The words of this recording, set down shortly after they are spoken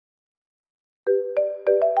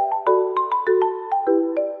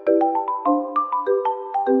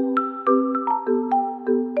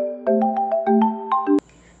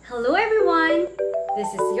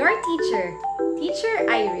This is your teacher, Teacher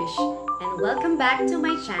Irish, and welcome back to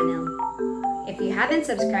my channel. If you haven't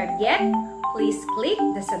subscribed yet, please click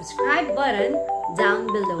the subscribe button down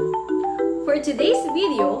below. For today's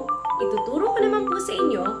video, ituturo ko naman po sa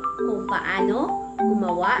inyo kung paano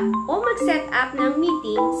gumawa o mag-set up ng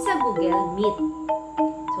meeting sa Google Meet.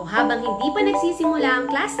 So habang hindi pa nagsisimula ang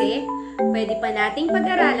klase, pwede pa nating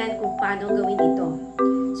pag-aralan kung paano gawin ito.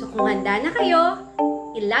 So kung handa na kayo,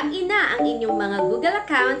 i-log in na ang inyong mga Google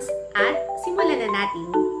accounts at simulan na natin.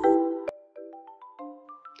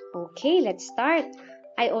 Okay, let's start.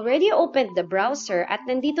 I already opened the browser at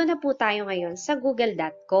nandito na po tayo ngayon sa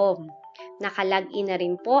google.com. Naka-login na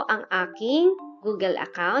rin po ang aking Google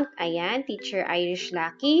account. Ayan, Teacher Irish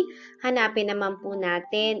Lucky. Hanapin naman po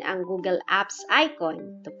natin ang Google Apps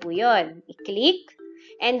icon. Ito po yun. I-click.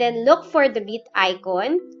 And then look for the Meet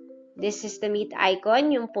icon. This is the Meet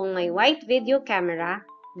icon, yung pong may white video camera.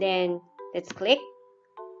 Then, let's click.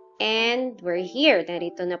 And we're here.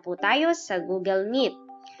 Narito na po tayo sa Google Meet.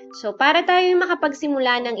 So, para tayo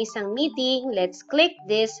makapagsimula ng isang meeting, let's click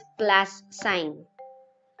this plus sign.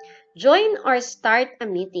 Join or start a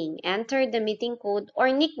meeting. Enter the meeting code or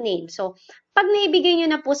nickname. So, pag naibigay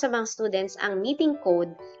nyo na po sa mga students ang meeting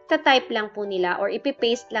code, ta-type lang po nila or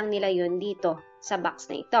ipipaste lang nila yun dito sa box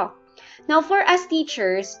na ito. Now, for us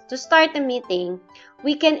teachers, to start a meeting,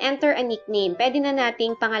 we can enter a nickname. Pwede na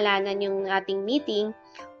nating pangalanan yung ating meeting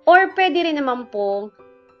or pwede rin naman po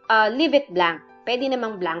leave it blank. Pwede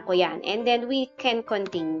namang blanco yan. And then we can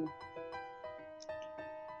continue.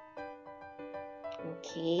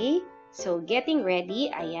 Okay. So, getting ready.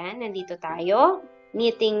 Ayan, nandito tayo.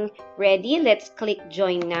 Meeting ready. Let's click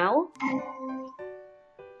join now.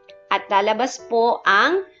 At lalabas po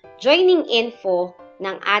ang joining info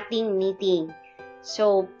ng ating meeting.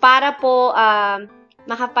 So, para po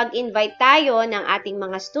makapag-invite tayo ng ating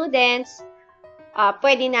mga students,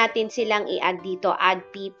 pwede natin silang i-add dito, add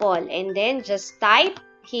people. And then, just type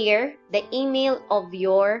here the email of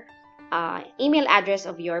your, email address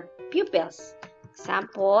of your pupils.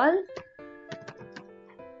 Example.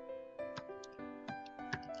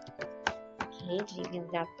 Okay,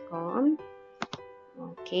 gmail.com.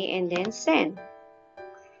 Okay, and then send.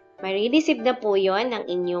 Marireceive na po yon ng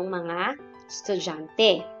inyong mga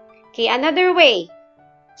estudyante. Okay, another way.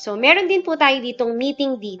 So, meron din po tayo ditong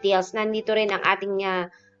meeting details. Nandito rin ang ating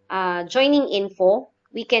joining info.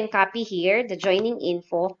 We can copy here the joining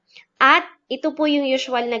info. At ito po yung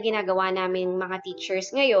usual na ginagawa namin mga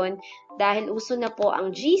teachers ngayon dahil uso na po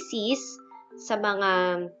ang GCs sa mga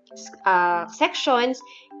sections.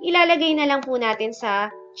 Ilalagay na lang po natin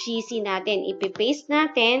sa GC natin. Ipipaste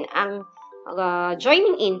natin ang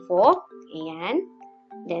joining info. Ayan.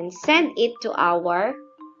 Then, send it to our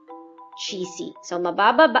GC. So,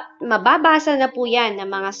 mababasa na po yan ng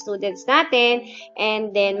mga students natin. And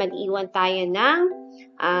then, mag-iwan tayo ng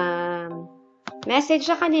message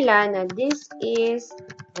sa kanila na this is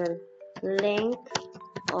the link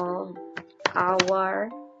of our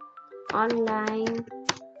online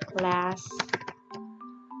class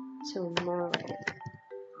tomorrow.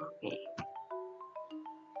 Okay.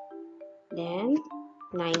 Then,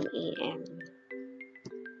 9 a.m.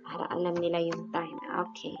 Para alam nila yung time.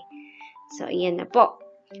 Okay. So, ayan na po.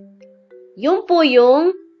 Yung po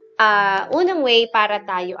yung unang way para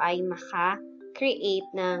tayo ay maka-create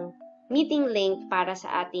ng meeting link para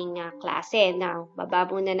sa ating klase. Now, baba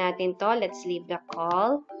muna natin to. Let's leave the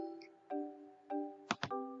call.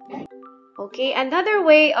 Okay, another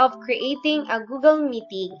way of creating a Google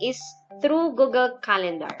meeting is through Google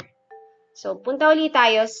Calendar. So, punta ulit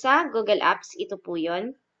tayo sa Google Apps. Ito po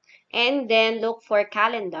yun. And then, look for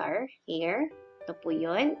calendar. Here. Ito po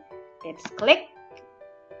yun. Let's click.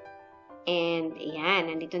 And, ayan.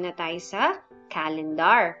 Nandito na tayo sa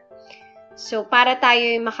calendar. So, para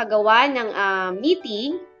tayo makagawa ng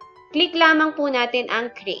meeting, click lamang po natin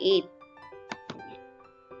ang create.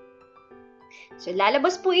 So,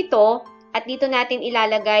 lalabas po ito at dito natin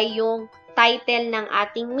ilalagay yung title ng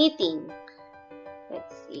ating meeting.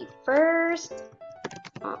 Let's see. First,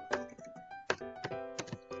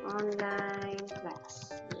 online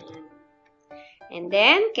class. Ayan. And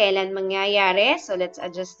then, kailan mangyayari? So, let's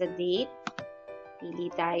adjust the date. Pili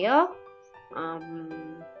tayo.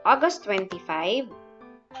 August 25.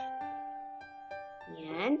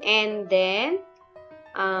 Ayan. And then,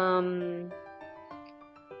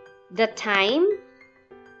 the time,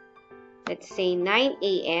 let's say 9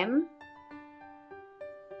 a.m.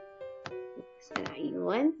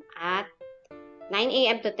 Ayun. At 9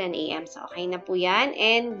 a.m. to 10 a.m. So, okay na po yan.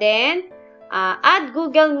 And then, add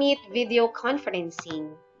Google Meet video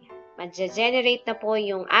conferencing. Mag-generate na po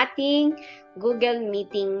yung ating Google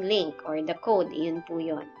Meeting link or the code. Yun po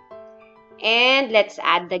yun. And let's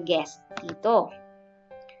add the guest dito.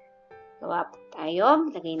 Gawa po tayo.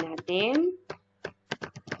 Lagay natin.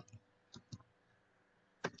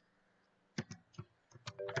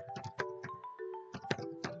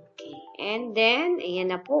 Okay. And then, ayan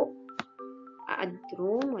na po. Add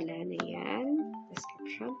room. Wala na yan.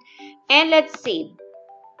 Description. And let's save.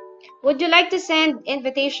 Would you like to send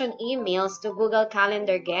invitation emails to Google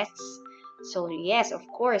Calendar guests? So, yes, of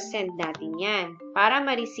course, send natin yan para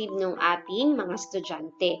ma-receive ng ating mga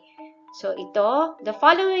estudyante. So, ito, the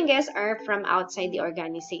following guests are from outside the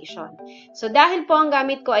organization. So, dahil po ang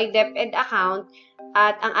gamit ko ay DepEd account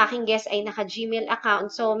at ang aking guest ay naka-Gmail account,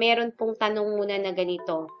 so meron pong tanong muna na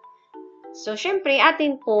ganito. So, syempre,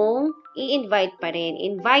 atin pong i-invite pa rin.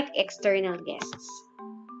 Invite external guests.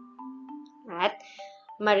 At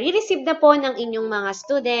marireceive na po ng inyong mga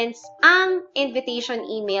students ang invitation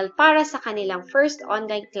email para sa kanilang first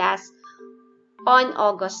online class on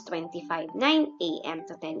August 25, 9 a.m.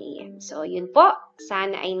 to 10 a.m. So, yun po.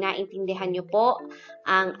 Sana ay naintindihan nyo po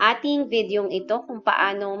ang ating videong ito kung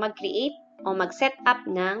paano mag-create o mag-set up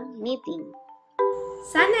ng meeting.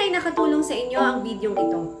 Sana ay nakatulong sa inyo ang videong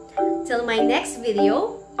ito. Till my next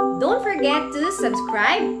video, don't forget to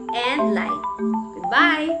subscribe and like.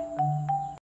 Goodbye!